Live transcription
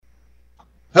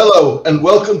Hello and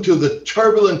welcome to the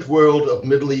turbulent world of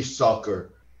Middle East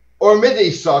soccer, or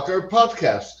Mideast Soccer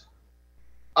podcast.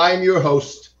 I'm your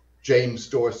host, James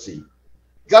Dorsey.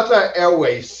 Qatar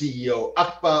Airways CEO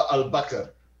Akbar Al-Bakr,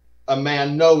 a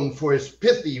man known for his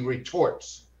pithy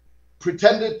retorts,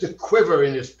 pretended to quiver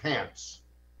in his pants.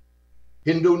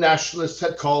 Hindu nationalists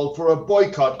had called for a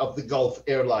boycott of the Gulf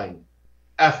airline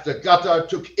after Qatar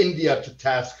took India to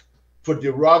task for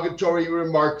derogatory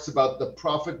remarks about the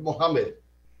Prophet Muhammad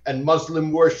and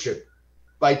Muslim worship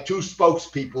by two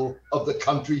spokespeople of the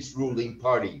country's ruling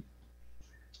party.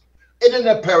 In an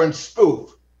apparent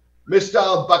spoof, Mr.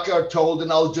 Al-Bakr told an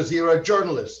Al Jazeera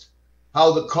journalist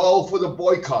how the call for the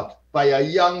boycott by a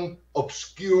young,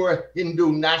 obscure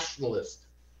Hindu nationalist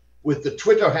with the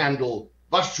Twitter handle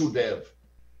Vasudev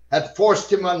had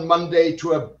forced him on Monday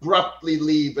to abruptly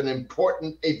leave an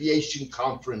important aviation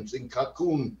conference in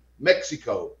Cancun,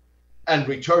 Mexico, and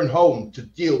return home to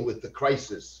deal with the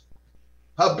crisis.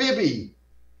 Habibi,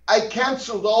 I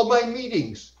canceled all my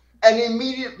meetings and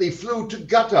immediately flew to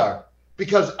Qatar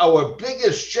because our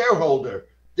biggest shareholder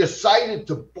decided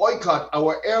to boycott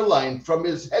our airline from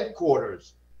his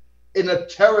headquarters in a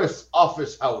terrace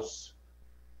office house.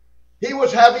 He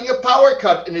was having a power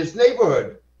cut in his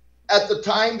neighborhood at the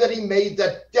time that he made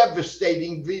that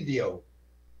devastating video.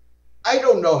 I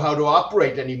don't know how to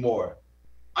operate anymore.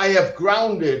 I have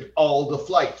grounded all the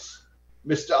flights,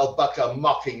 Mr. Al-Bakr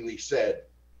mockingly said.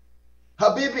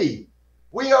 Habibi,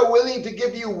 we are willing to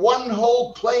give you one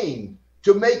whole plane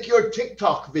to make your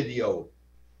TikTok video.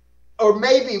 Or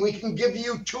maybe we can give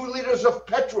you 2 liters of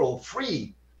petrol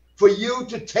free for you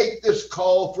to take this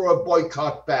call for a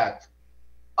boycott back.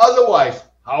 Otherwise,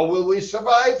 how will we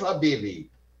survive, Habibi?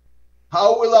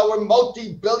 How will our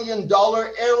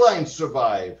multi-billion-dollar airline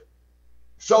survive?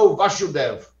 So,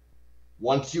 Vasudev,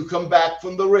 once you come back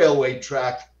from the railway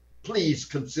track, please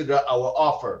consider our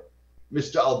offer,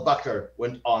 Mr. Al-Bakr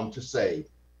went on to say.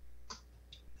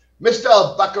 Mr.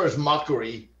 Al-Bakr's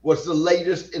mockery was the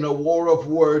latest in a war of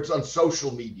words on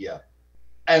social media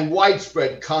and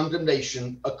widespread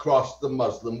condemnation across the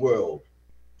Muslim world.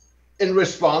 In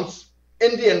response,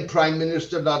 Indian Prime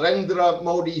Minister Narendra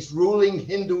Modi's ruling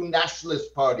Hindu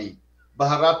nationalist party,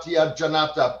 Bharatiya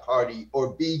Janata Party,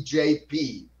 or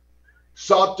BJP,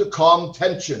 sought to calm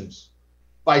tensions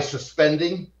by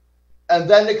suspending and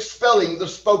then expelling the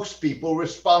spokespeople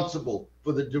responsible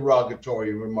for the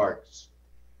derogatory remarks.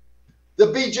 The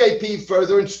BJP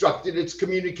further instructed its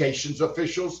communications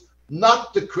officials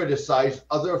not to criticize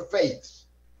other faiths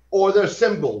or their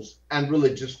symbols and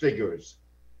religious figures.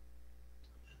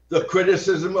 The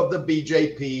criticism of the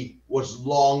BJP was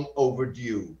long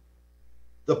overdue.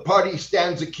 The party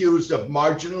stands accused of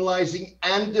marginalizing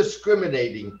and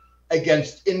discriminating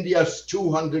against India's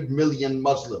 200 million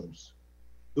Muslims,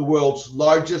 the world's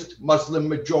largest Muslim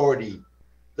majority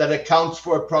that accounts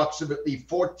for approximately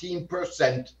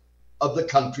 14% of the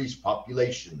country's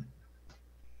population.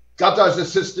 Qatar's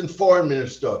Assistant Foreign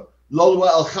Minister, Lolwa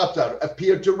Al-Khatar,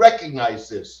 appeared to recognize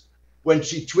this when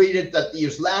she tweeted that the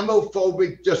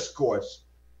Islamophobic discourse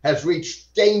has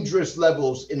reached dangerous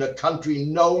levels in a country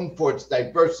known for its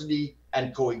diversity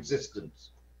and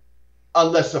coexistence.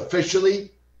 Unless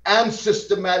officially and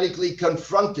systematically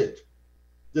confronted,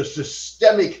 the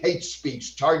systemic hate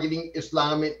speech targeting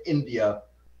Islam in India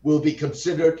will be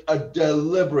considered a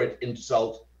deliberate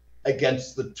insult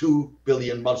against the 2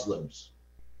 billion Muslims.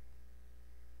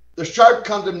 The sharp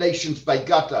condemnations by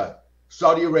Qatar,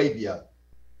 Saudi Arabia,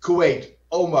 Kuwait,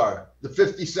 Oman, the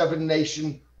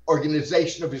 57-nation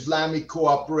Organization of Islamic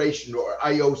Cooperation, or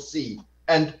IOC,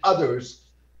 and others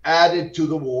added to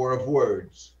the war of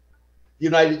words. The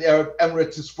United Arab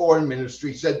Emirates' foreign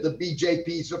ministry said the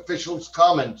BJP's officials'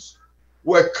 comments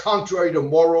were contrary to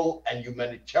moral and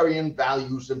humanitarian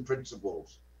values and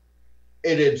principles.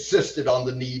 It insisted on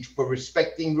the need for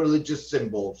respecting religious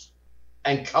symbols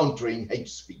and countering hate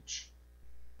speech.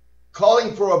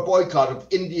 Calling for a boycott of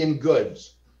Indian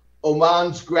goods,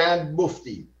 Oman's Grand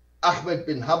Mufti, Ahmed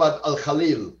bin Hamad Al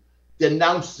Khalil,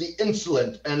 denounced the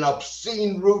insolent and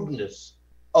obscene rudeness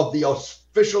of the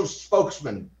official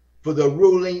spokesman for the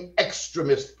ruling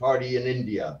extremist party in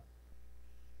India.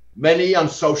 Many on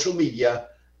social media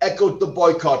echoed the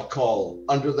boycott call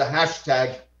under the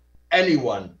hashtag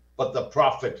anyone but the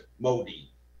Prophet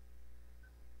Modi.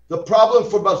 The problem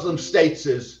for Muslim states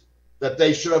is that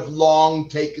they should have long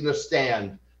taken a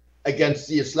stand against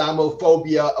the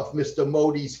Islamophobia of Mr.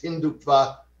 Modi's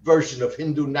Hindutva version of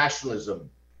Hindu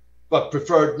nationalism, but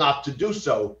preferred not to do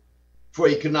so for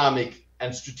economic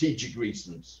and strategic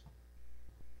reasons.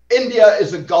 India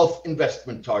is a Gulf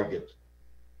investment target.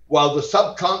 While the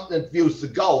subcontinent views the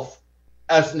Gulf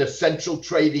as an essential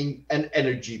trading and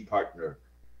energy partner.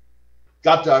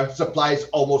 Qatar supplies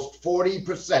almost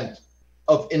 40%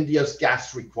 of India's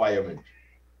gas requirement.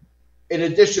 In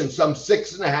addition, some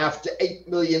 6.5 to 8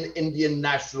 million Indian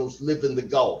nationals live in the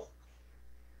Gulf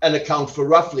and account for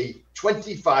roughly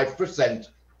 25%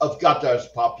 of Qatar's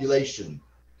population.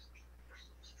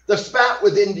 The spat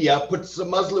with India puts the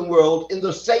Muslim world in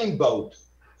the same boat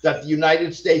that the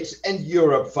United States and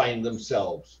Europe find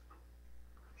themselves.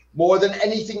 More than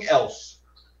anything else,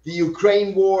 the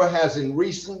Ukraine war has in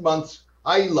recent months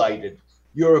highlighted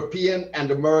European and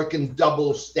American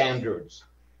double standards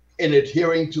in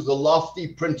adhering to the lofty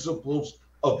principles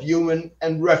of human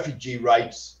and refugee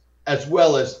rights, as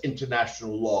well as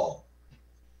international law.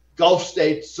 Gulf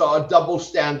states saw a double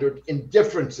standard in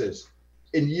differences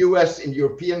in US and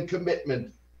European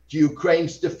commitment to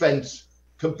Ukraine's defense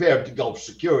compared to Gulf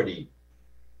security.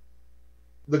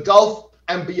 The Gulf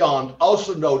and beyond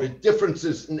also noted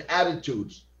differences in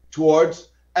attitudes towards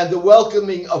and the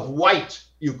welcoming of white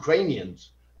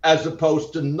Ukrainians as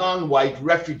opposed to non-white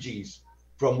refugees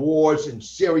from wars in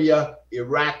Syria,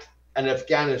 Iraq, and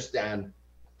Afghanistan,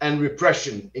 and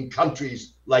repression in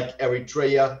countries like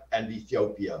Eritrea and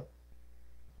Ethiopia.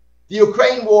 The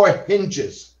Ukraine war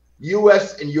hinges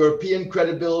US and European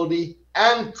credibility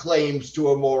and claims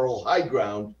to a moral high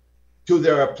ground to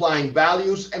their applying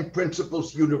values and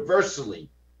principles universally,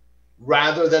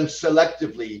 rather than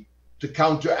selectively to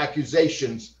counter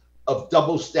accusations of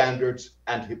double standards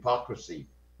and hypocrisy.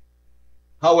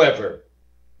 However,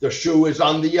 the shoe is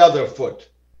on the other foot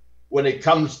when it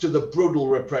comes to the brutal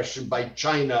repression by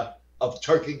China of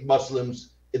Turkic Muslims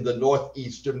in the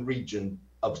northeastern region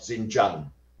of Xinjiang.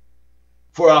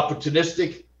 For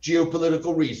opportunistic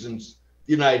geopolitical reasons,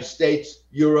 the United States,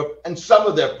 Europe, and some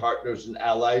of their partners and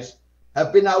allies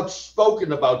have been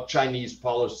outspoken about Chinese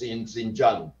policy in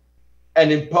Xinjiang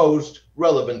and imposed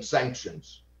relevant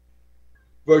sanctions.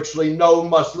 Virtually no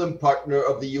Muslim partner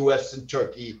of the US and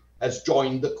Turkey has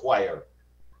joined the choir.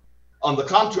 On the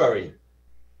contrary,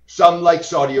 some, like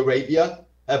Saudi Arabia,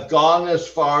 have gone as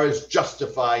far as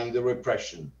justifying the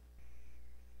repression.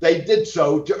 They did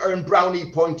so to earn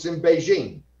brownie points in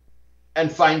Beijing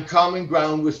and find common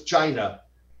ground with China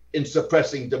in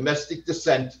suppressing domestic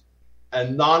dissent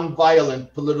and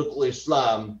non-violent political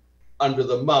Islam under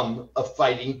the mum of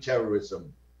fighting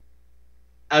terrorism.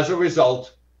 As a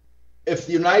result, if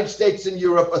the United States and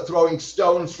Europe are throwing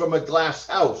stones from a glass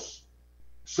house,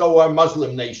 so are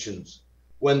Muslim nations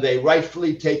when they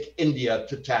rightfully take India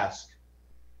to task.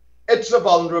 It's a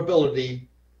vulnerability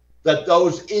that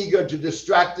those eager to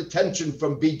distract attention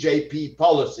from BJP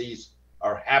policies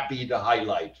are happy to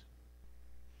highlight.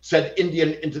 Said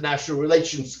Indian international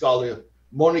relations scholar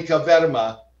Monica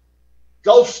Verma,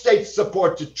 Gulf states'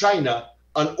 support to China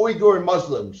on Uyghur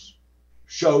Muslims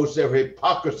shows their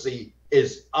hypocrisy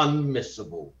is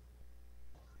unmissable.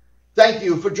 Thank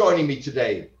you for joining me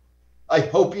today. I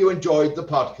hope you enjoyed the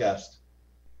podcast.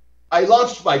 I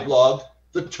launched my blog,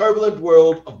 The Turbulent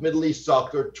World of Middle East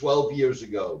Soccer, 12 years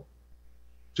ago.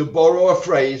 To borrow a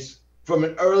phrase from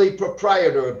an early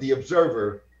proprietor of The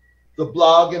Observer, the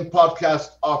blog and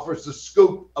podcast offers a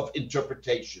scoop of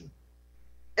interpretation.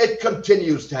 It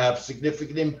continues to have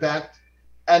significant impact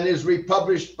and is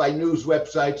republished by news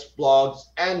websites, blogs,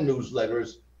 and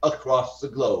newsletters across the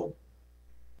globe.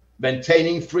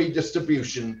 Maintaining free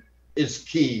distribution is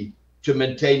key to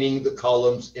maintaining the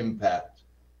column's impact.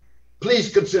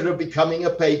 Please consider becoming a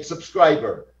paid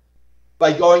subscriber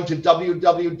by going to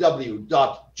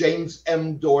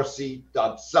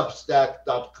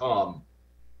www.jamesmdorsey.substack.com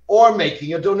or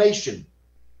making a donation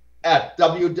at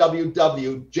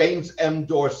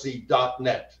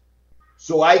www.jamesmdorsey.net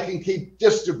so I can keep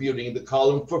distributing the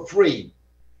column for free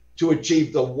to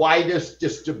achieve the widest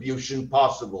distribution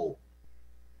possible.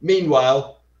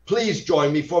 Meanwhile, please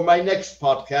join me for my next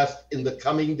podcast in the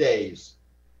coming days.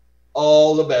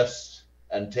 All the best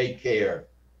and take care.